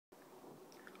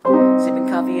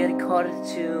coffee at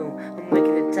 1:45. I'm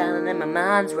making it down and my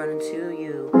mind's running to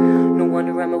you. No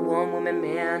wonder I'm a one-woman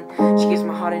man. She keeps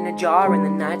my heart in a jar in the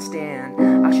nightstand.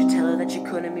 I should tell her that she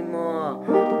couldn't be more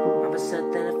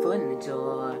opposite than a foot in the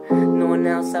door. No one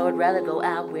else I would rather go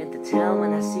out with to tell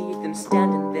when I see them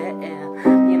standing there.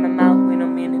 Me and my mouth, we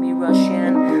don't mean to be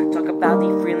rushing. Talk about the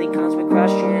freely cons we're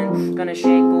crushing. Gonna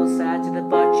shake both sides of the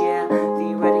butt, yeah.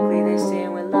 Theoretically they say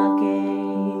we're lucky.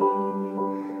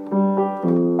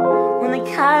 When the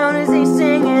coyotes they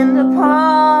sing in the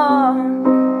park,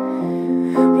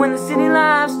 when the city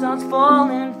life starts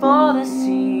falling for the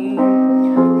sea,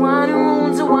 winding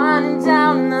roads are winding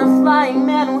down and the flying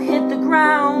metal hit the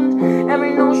ground.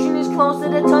 Every notion is closer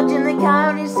to touching. The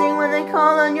coyotes sing when they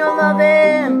call on your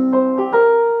loving.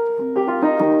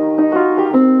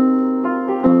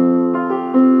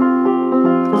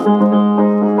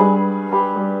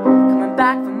 Coming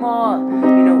back for more,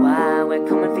 you know why we're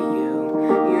coming for you.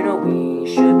 You know we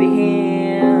should be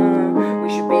here, we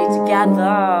should be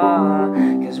together.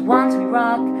 Cause once we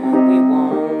rock, we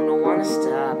won't wanna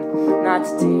stop. Not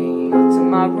today or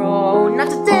tomorrow, not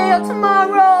today or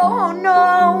tomorrow, oh no.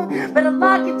 Better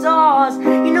lock your doors,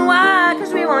 you know why?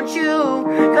 Cause we want you,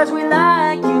 cause we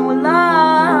like you a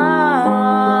lot.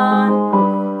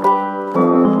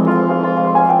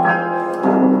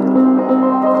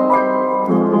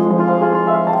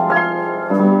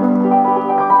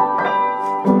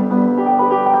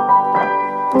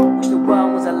 Wish the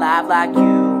world was alive like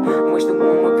you. Wish the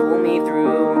moon would pull me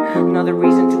through. Another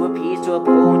reason to appease, to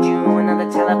uphold you. Another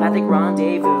telepathic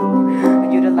rendezvous. I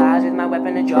utilize with my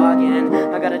weapon of jargon.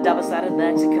 I got a double-sided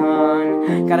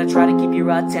lexicon. Gotta try to keep your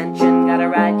attention. Gotta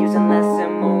write using less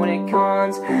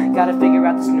emoticons. Gotta figure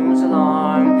out the snooze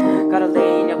alarm. Gotta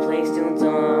lay in your place till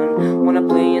dawn. Wanna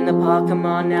play in the park? Come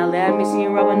on now, let me see you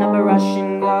rubbing up a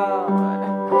Russian guard.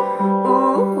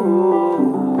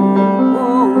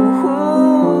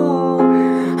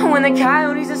 When the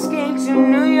coyotes escape to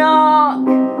New York,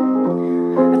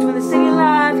 that's when the city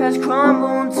life has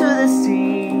crumbled to the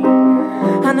sea,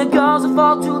 and the girls will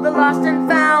fall to the lost and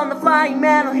found. The flying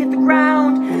man will hit the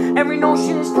ground. Every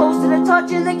notion is close to the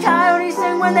touch, and the coyotes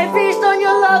sing when they feast on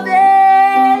your loving.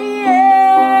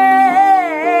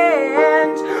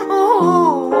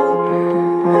 Ooh,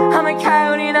 I'm a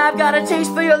coyote and I've got a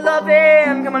taste for your loving.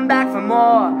 I'm coming back for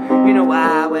more. You know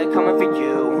why we're coming for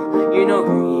you. You know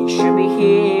we should be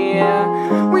here,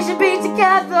 we should be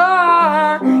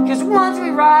together. Cause once we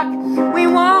rock, we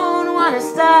won't wanna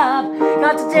stop.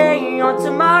 Not today or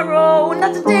tomorrow,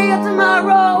 not today or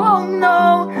tomorrow, oh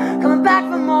no. Coming back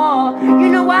for more, you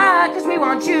know why? Cause we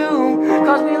want you,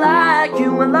 cause we like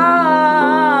you a lot.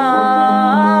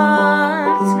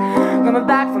 Coming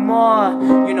back for more,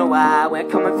 you know why we're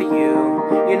coming for you.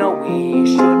 You know we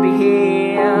should be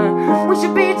here, we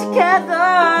should be together.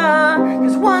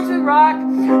 Cause once we rock,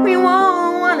 we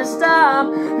won't wanna stop.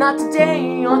 Not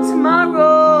today or tomorrow.